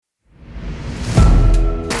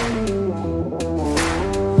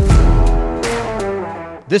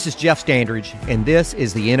This is Jeff Standridge, and this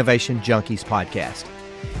is the Innovation Junkies podcast.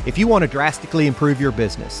 If you want to drastically improve your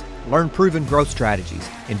business, learn proven growth strategies,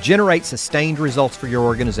 and generate sustained results for your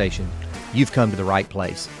organization, you've come to the right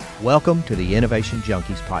place. Welcome to the Innovation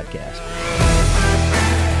Junkies podcast.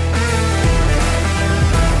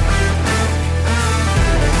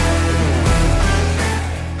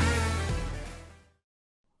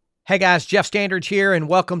 Hey guys, Jeff Standridge here, and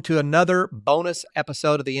welcome to another bonus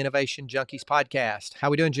episode of the Innovation Junkies podcast. How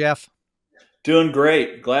we doing, Jeff? Doing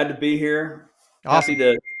great. Glad to be here. Awesome.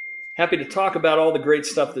 Happy to talk about all the great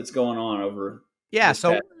stuff that's going on over.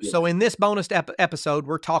 So in this bonus episode,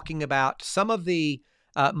 we're talking about some of the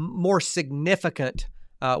more significant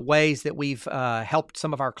ways that we've helped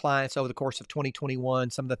some of our clients over the course of 2021,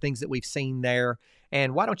 some of the things that we've seen there.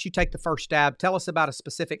 And why don't you take the first stab? Tell us about a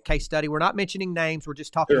specific case study. We're not mentioning names. We're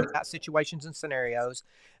just talking about situations and scenarios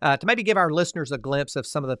to maybe give our listeners a glimpse of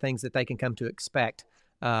some of the things that they can come to expect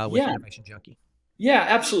with Innovation Junkie. Yeah,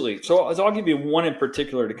 absolutely. So I'll give you one in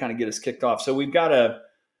particular to kind of get us kicked off. So we've got a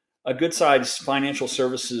good-sized financial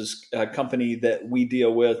services company that we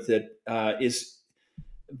deal with that is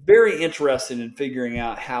very interested in figuring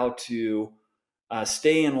out how to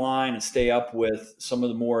stay in line and stay up with some of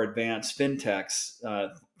the more advanced fintechs,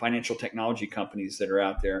 financial technology companies that are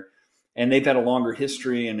out there. And they've had a longer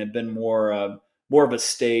history and have been more of a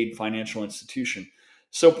staid financial institution.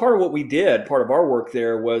 So part of what we did, part of our work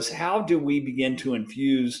there was how do we begin to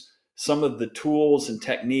infuse some of the tools and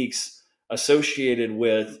techniques associated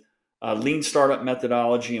with lean startup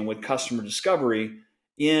methodology and with customer discovery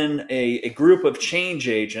in a group of change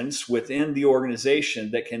agents within the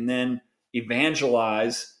organization that can then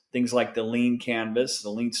evangelize things like the lean canvas, the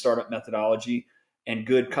lean startup methodology, and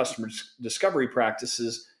good customer discovery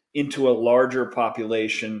practices into a larger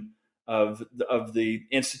population of the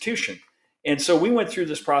institution. And so we went through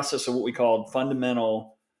this process of what we called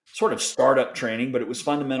fundamental sort of startup training, but it was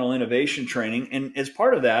fundamental innovation training. And as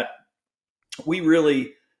part of that, we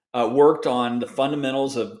really worked on the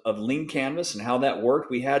fundamentals of lean canvas and how that worked.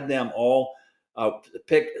 We had them all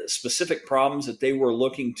pick specific problems that they were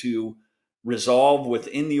looking to resolve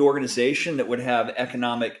within the organization that would have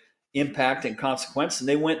economic impact and consequence. And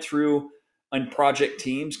they went through on project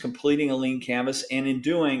teams, completing a lean canvas, and in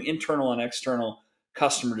doing internal and external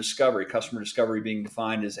customer discovery being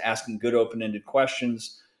defined as asking good open-ended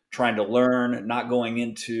questions, trying to learn, not going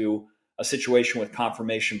into a situation with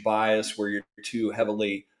confirmation bias where you're too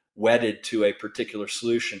heavily wedded to a particular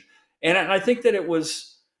solution. And I think that it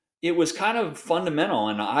was kind of fundamental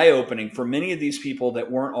and eye-opening for many of these people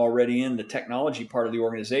that weren't already in the technology part of the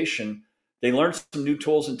organization. They learned some new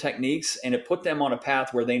tools and techniques, and it put them on a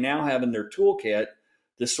path where they now have in their toolkit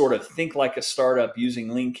this sort of think like a startup using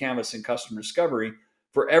lean canvas and customer discovery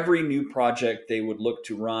for every new project they would look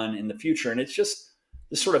to run in the future. And it's just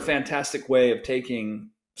this sort of fantastic way of taking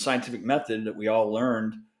scientific method that we all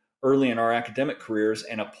learned early in our academic careers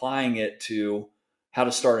and applying it to how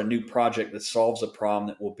to start a new project that solves a problem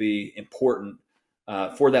that will be important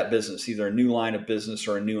for that business, either a new line of business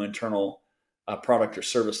or a new internal product or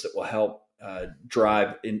service that will help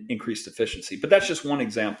drive increased efficiency. But that's just one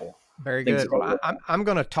example. Very good. Well, I'm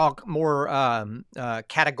going to talk more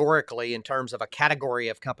categorically in terms of a category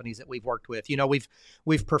of companies that we've worked with. You know,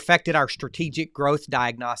 we've perfected our strategic growth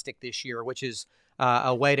diagnostic this year, which is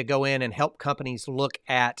a way to go in and help companies look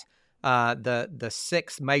at the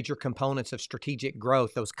 6 major components of strategic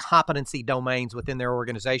growth, those competency domains within their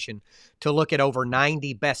organization, to look at over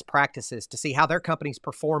 90 best practices to see how their company's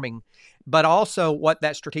performing. But also what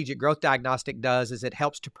that strategic growth diagnostic does is it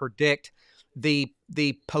helps to predict the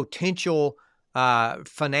potential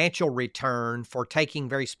financial return for taking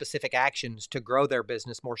very specific actions to grow their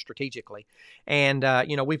business more strategically. And,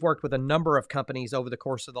 we've worked with a number of companies over the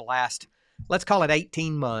course of the last, let's call it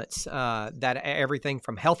 18 months, that everything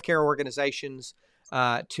from healthcare organizations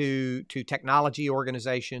to technology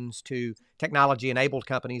organizations to technology-enabled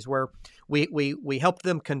companies, where we helped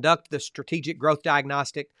them conduct the strategic growth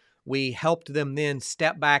diagnostic. We helped them then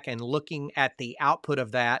step back and looking at the output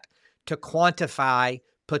of that to quantify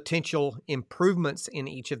potential improvements in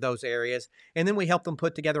each of those areas. And then we help them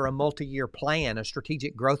put together a multi-year plan, a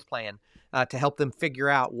strategic growth plan, to help them figure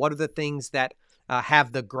out what are the things that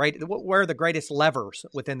where are the greatest levers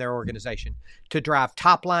within their organization to drive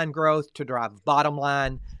top line growth, to drive bottom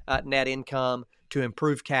line net income, to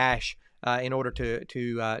improve cash in order to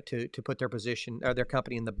put their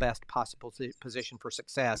company in the best possible position for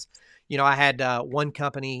success. You know, I had one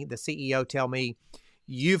company, the CEO, tell me,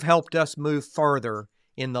 "You've helped us move further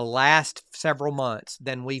in the last several months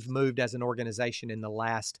than we've moved as an organization in the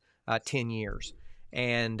last 10 years."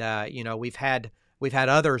 And we've had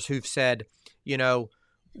others who've said,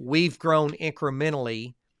 we've grown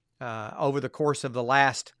incrementally over the course of the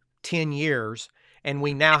last 10 years, and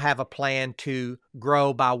we now have a plan to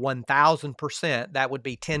grow by 1,000%. That would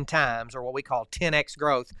be 10 times, or what we call 10x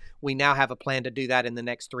growth. We now have a plan to do that in the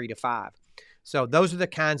next 3 to 5. So those are the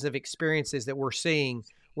kinds of experiences that we're seeing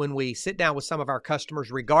when we sit down with some of our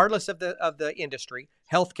customers, regardless of the industry,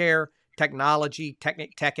 healthcare, technology,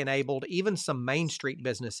 tech-enabled, even some Main Street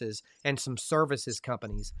businesses and some services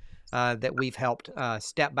companies that we've helped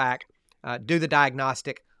step back, do the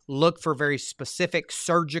diagnostic, look for very specific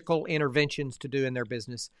surgical interventions to do in their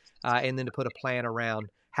business, and then to put a plan around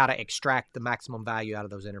how to extract the maximum value out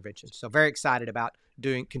of those interventions. So very excited about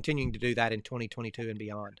continuing to do that in 2022 and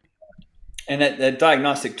beyond. And that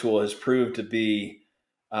diagnostic tool has proved to be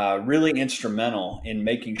really instrumental in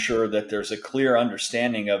making sure that there's a clear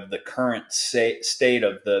understanding of the current state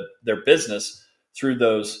of their business through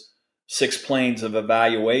those 6 planes of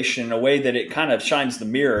evaluation, in a way that it kind of shines the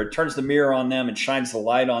mirror. It turns the mirror on them and shines the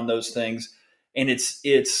light on those things. And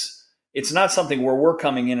it's not something where we're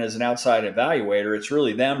coming in as an outside evaluator. It's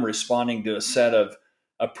really them responding to a set of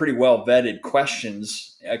pretty well vetted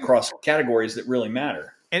questions across categories that really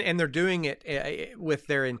matter. And they're doing it with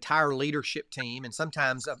their entire leadership team, and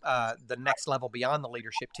sometimes the next level beyond the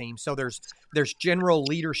leadership team. So there's general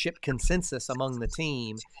leadership consensus among the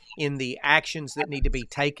team in the actions that need to be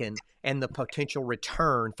taken and the potential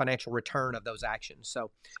financial return of those actions.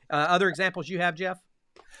 So other examples you have, Jeff?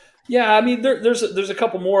 Yeah, I mean, there's a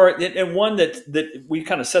couple more, and one that we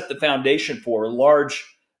kind of set the foundation for, a large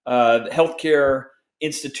healthcare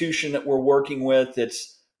institution that we're working with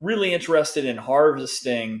that's really interested in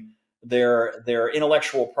harvesting their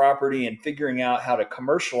intellectual property and figuring out how to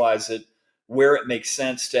commercialize it where it makes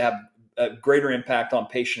sense to have a greater impact on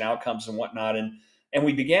patient outcomes and whatnot. And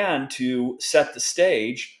we began to set the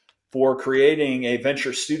stage for creating a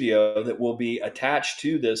venture studio that will be attached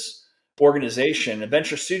to this organization. A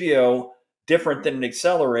venture studio, different than an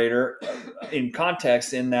accelerator in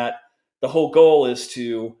context, in that the whole goal is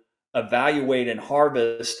to evaluate and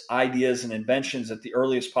harvest ideas and inventions at the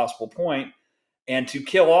earliest possible point, and to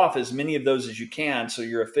kill off as many of those as you can so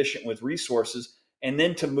you're efficient with resources, and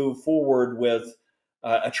then to move forward with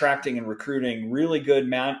attracting and recruiting really good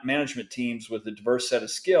management teams with a diverse set of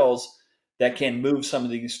skills that can move some of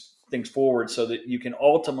these things forward, so that you can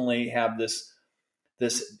ultimately have this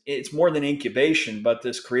it's more than incubation, but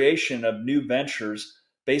this creation of new ventures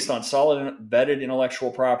based on solid vetted intellectual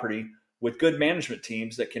property with good management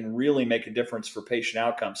teams that can really make a difference for patient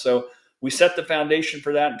outcomes. So we set the foundation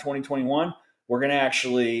for that in 2021. We're going to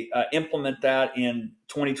actually implement that in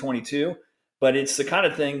 2022. But it's the kind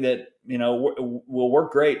of thing that, will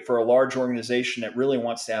work great for a large organization that really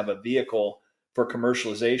wants to have a vehicle for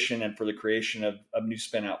commercialization and for the creation of new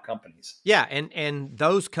spin-out companies. Yeah, and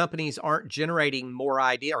those companies aren't generating more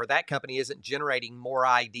idea, or that company isn't generating more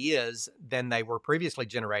ideas than they were previously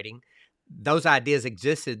generating. Those ideas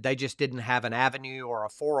existed. They just didn't have an avenue or a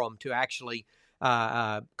forum to actually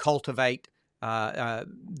cultivate the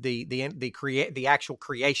actual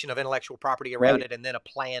creation of intellectual property around it, and then a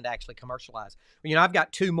plan to actually commercialize. I've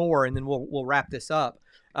got 2 more, and then we'll wrap this up.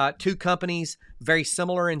 2 companies very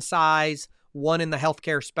similar in size. One in the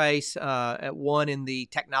healthcare space, one in the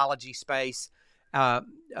technology space.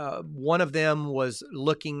 One of them was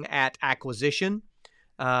looking at acquisition.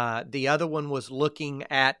 The other one was looking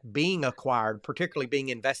at being acquired, particularly being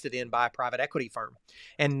invested in by a private equity firm.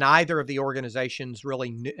 And neither of the organizations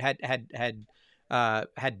really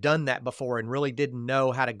had done that before, and really didn't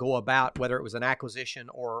know how to go about whether it was an acquisition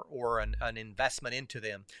or an investment into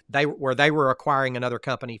them. They were acquiring another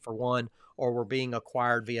company for one, or were being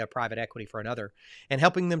acquired via private equity for another, and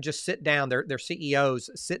helping them just sit down, their CEOs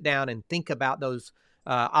sit down and think about those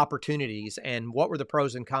opportunities, and what were the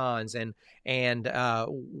pros and cons, and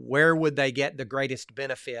where would they get the greatest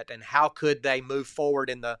benefit, and how could they move forward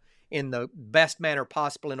in the best manner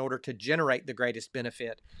possible in order to generate the greatest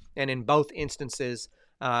benefit. And in both instances,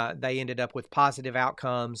 they ended up with positive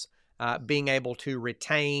outcomes, being able to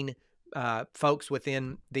retain folks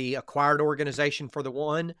within the acquired organization for the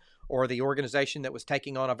one, or the organization that was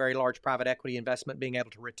taking on a very large private equity investment, being able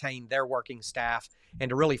to retain their working staff, and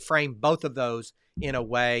to really frame both of those in a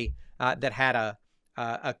way that had a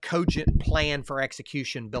cogent plan for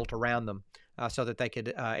execution built around them, so that they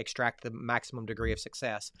could extract the maximum degree of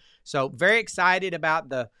success. So very excited about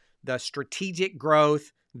the strategic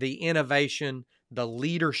growth, the innovation, the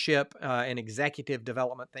leadership and executive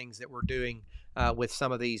development things that we're doing with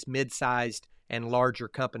some of these mid-sized and larger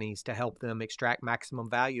companies to help them extract maximum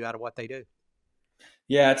value out of what they do.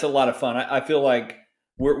 Yeah, it's a lot of fun. I feel like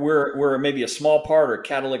we're maybe a small part or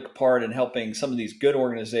catalytic part in helping some of these good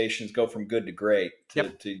organizations go from good to great.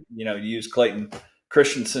 To use Clayton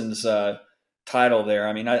Christensen's title there.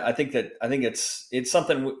 I mean, I think it's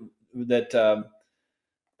something that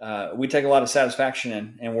we take a lot of satisfaction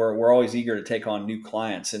in, and we're always eager to take on new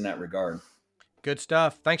clients in that regard. Good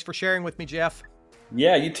stuff. Thanks for sharing with me, Jeff.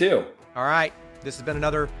 Yeah, you too. All right. This has been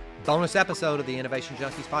another bonus episode of the Innovation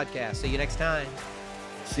Junkies podcast. See you next time.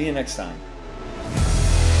 See you next time.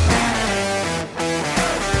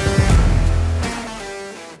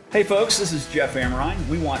 Hey folks, this is Jeff Amrine.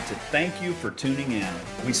 We want to thank you for tuning in.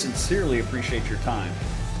 We sincerely appreciate your time.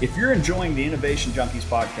 If you're enjoying the Innovation Junkies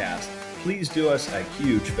podcast, please do us a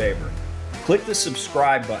huge favor. Click the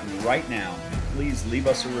subscribe button right now and please leave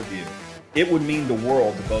us a review. It would mean the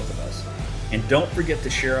world to both of us. And don't forget to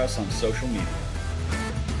share us on social media.